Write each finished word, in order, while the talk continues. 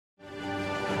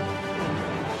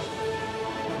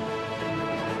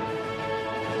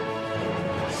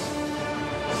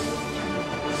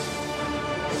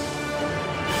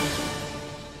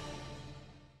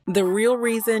The real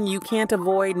reason you can't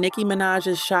avoid Nicki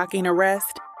Minaj's shocking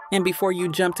arrest, and before you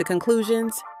jump to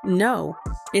conclusions, no,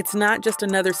 it's not just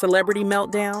another celebrity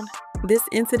meltdown. This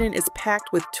incident is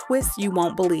packed with twists you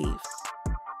won't believe.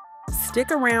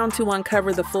 Stick around to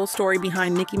uncover the full story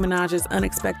behind Nicki Minaj's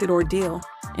unexpected ordeal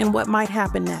and what might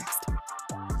happen next.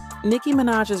 Nicki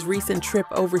Minaj's recent trip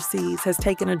overseas has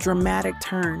taken a dramatic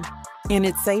turn, and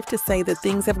it's safe to say that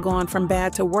things have gone from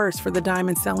bad to worse for the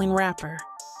diamond-selling rapper.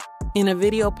 In a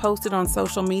video posted on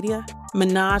social media,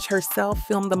 Minaj herself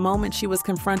filmed the moment she was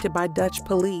confronted by Dutch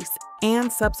police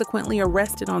and subsequently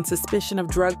arrested on suspicion of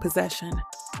drug possession.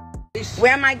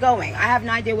 Where am I going? I have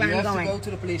no idea where I'm going. You have to go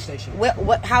to the police station.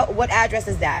 What address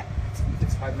is that?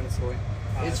 It's 5 minutes away.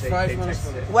 It's 5 minutes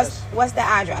away. What's the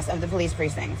address of the police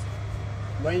precinct?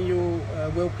 When you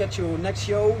will catch your next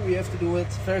show, we have to do it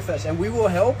very fast, and we will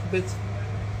help. But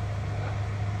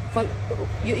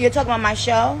you're talking about my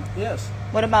show? Yes.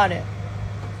 What about it?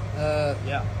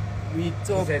 Yeah. We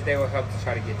talk. They said they will help to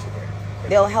try to get you there.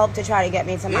 They'll help to try to get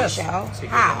me to my show? So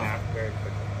How? Very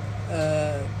quickly.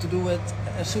 To do it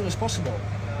as soon as possible.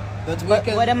 But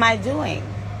what am I doing?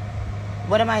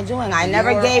 What am I doing? I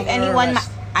never gave anyone my.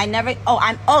 I never.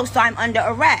 So I'm under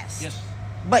arrest. Yes.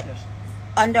 But yes.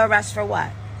 Under arrest for what?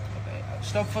 Okay.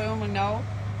 Stop filming now.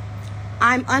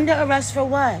 I'm under arrest for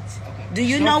what? Okay. Do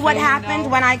you know what happened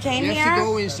when I came here? You have to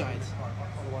go inside.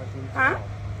 Huh?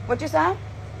 What you said?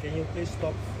 Can you please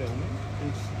stop filming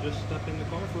and just step in the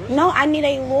car for us? No, I need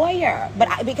a lawyer,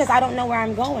 because I don't know where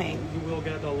I'm going. You will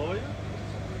get a lawyer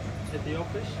at the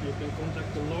office. You can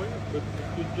contact the lawyer, but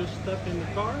if you just step in the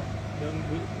car, then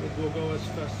it will go as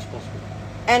fast as possible.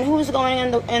 And who's going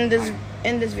in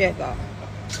this vehicle?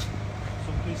 So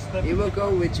please step. He will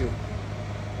go with you.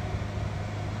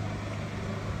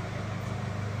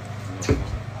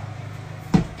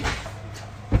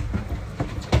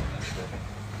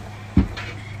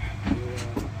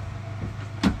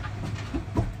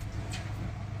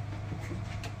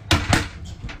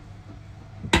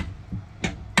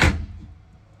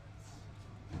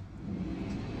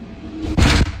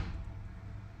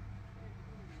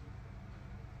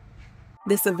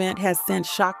 This event has sent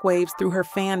shockwaves through her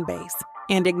fan base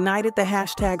and ignited the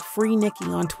hashtag #FreeNicki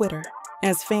on Twitter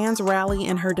as fans rally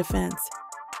in her defense.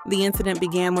 The incident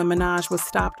began when Minaj was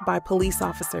stopped by police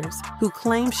officers who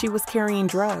claimed she was carrying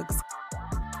drugs.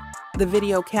 The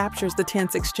video captures the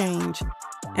tense exchange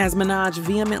as Minaj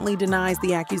vehemently denies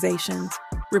the accusations,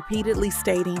 repeatedly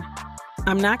stating,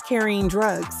 "I'm not carrying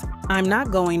drugs. I'm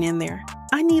not going in there.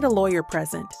 I need a lawyer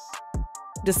present."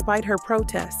 Despite her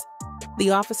protests,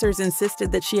 the officers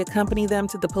insisted that she accompany them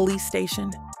to the police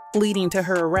station, leading to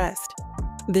her arrest.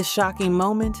 This shocking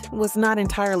moment was not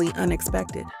entirely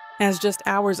unexpected, as just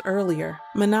hours earlier,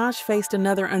 Minaj faced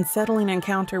another unsettling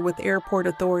encounter with airport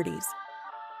authorities.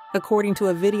 According to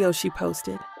a video she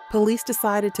posted, police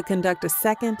decided to conduct a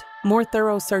second, more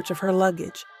thorough search of her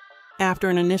luggage after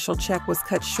an initial check was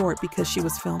cut short because she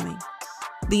was filming.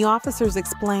 The officers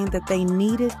explained that they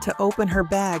needed to open her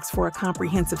bags for a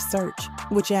comprehensive search,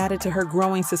 which added to her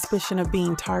growing suspicion of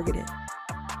being targeted.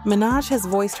 Minaj has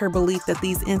voiced her belief that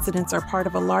these incidents are part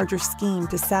of a larger scheme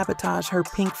to sabotage her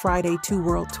Pink Friday 2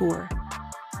 World Tour.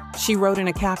 She wrote in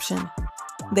a caption,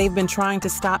 "They've been trying to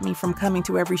stop me from coming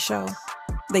to every show.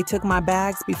 They took my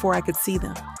bags before I could see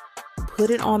them. Put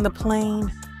it on the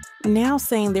plane. Now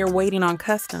saying they're waiting on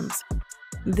customs.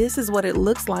 This is what it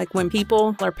looks like when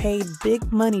people are paid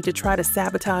big money to try to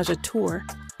sabotage a tour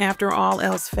after all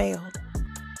else failed.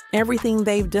 Everything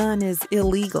they've done is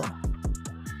illegal."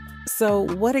 So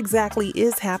what exactly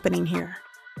is happening here?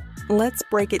 Let's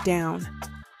break it down.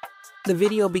 The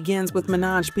video begins with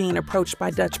Minaj being approached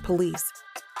by Dutch police.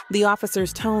 The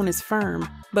officer's tone is firm,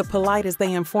 but polite as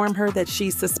they inform her that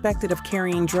she's suspected of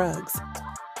carrying drugs.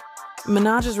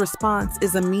 Minaj's response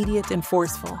is immediate and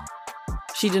forceful.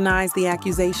 She denies the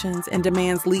accusations and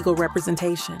demands legal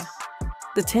representation.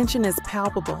 The tension is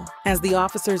palpable as the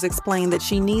officers explain that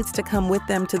she needs to come with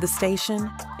them to the station,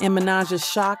 and Minaj's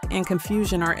shock and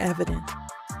confusion are evident.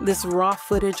 This raw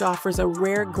footage offers a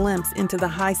rare glimpse into the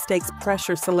high-stakes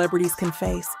pressure celebrities can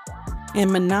face,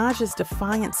 and Minaj's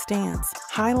defiant stance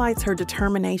highlights her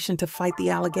determination to fight the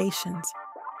allegations.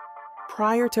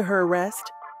 Prior to her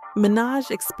arrest,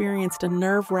 Minaj experienced a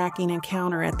nerve-wracking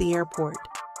encounter at the airport.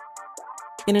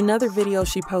 In another video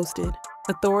she posted,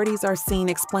 authorities are seen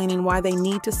explaining why they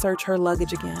need to search her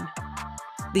luggage again.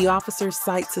 The officers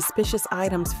cite suspicious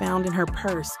items found in her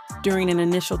purse during an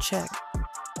initial check.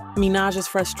 Minaj's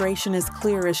frustration is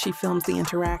clear as she films the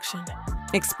interaction,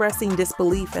 expressing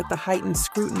disbelief at the heightened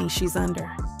scrutiny she's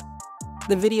under.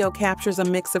 The video captures a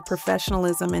mix of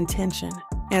professionalism and tension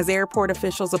as airport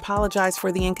officials apologize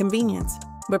for the inconvenience,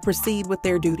 but proceed with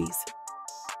their duties.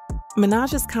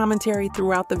 Minaj's commentary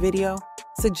throughout the video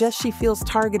suggests she feels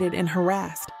targeted and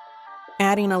harassed,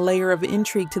 adding a layer of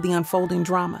intrigue to the unfolding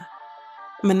drama.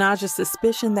 Minaj's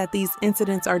suspicion that these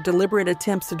incidents are deliberate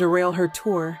attempts to derail her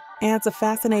tour adds a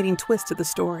fascinating twist to the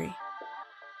story.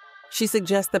 She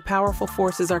suggests that powerful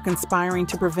forces are conspiring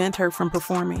to prevent her from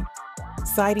performing,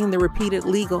 citing the repeated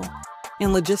legal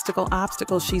and logistical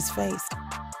obstacles she's faced.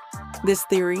 This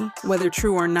theory, whether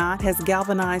true or not, has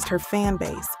galvanized her fan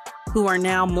base, who are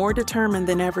now more determined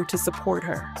than ever to support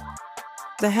her.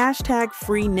 The hashtag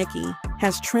 #FreeNicki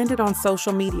has trended on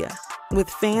social media, with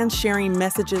fans sharing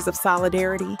messages of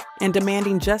solidarity and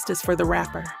demanding justice for the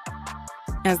rapper.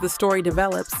 As the story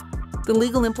develops, the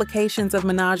legal implications of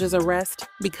Minaj's arrest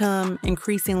become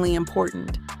increasingly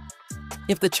important.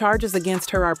 If the charges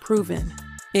against her are proven,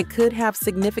 it could have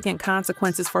significant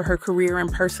consequences for her career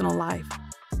and personal life.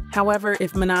 However,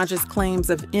 if Minaj's claims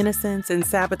of innocence and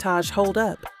sabotage hold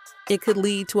up, it could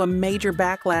lead to a major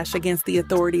backlash against the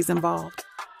authorities involved.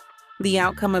 The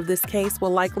outcome of this case will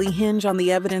likely hinge on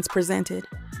the evidence presented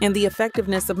and the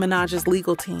effectiveness of Minaj's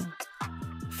legal team.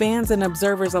 Fans and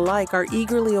observers alike are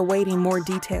eagerly awaiting more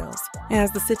details,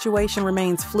 as the situation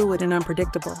remains fluid and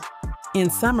unpredictable. In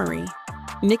summary,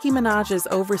 Nicki Minaj's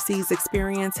overseas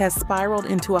experience has spiraled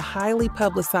into a highly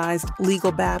publicized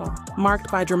legal battle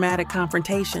marked by dramatic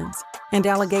confrontations and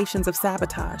allegations of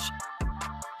sabotage.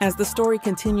 As the story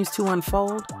continues to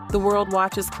unfold, the world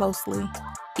watches closely,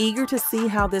 eager to see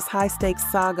how this high-stakes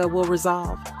saga will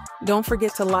resolve. Don't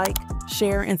forget to like,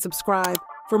 share, and subscribe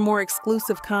for more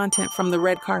exclusive content from the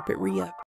Red Carpet Re-Up.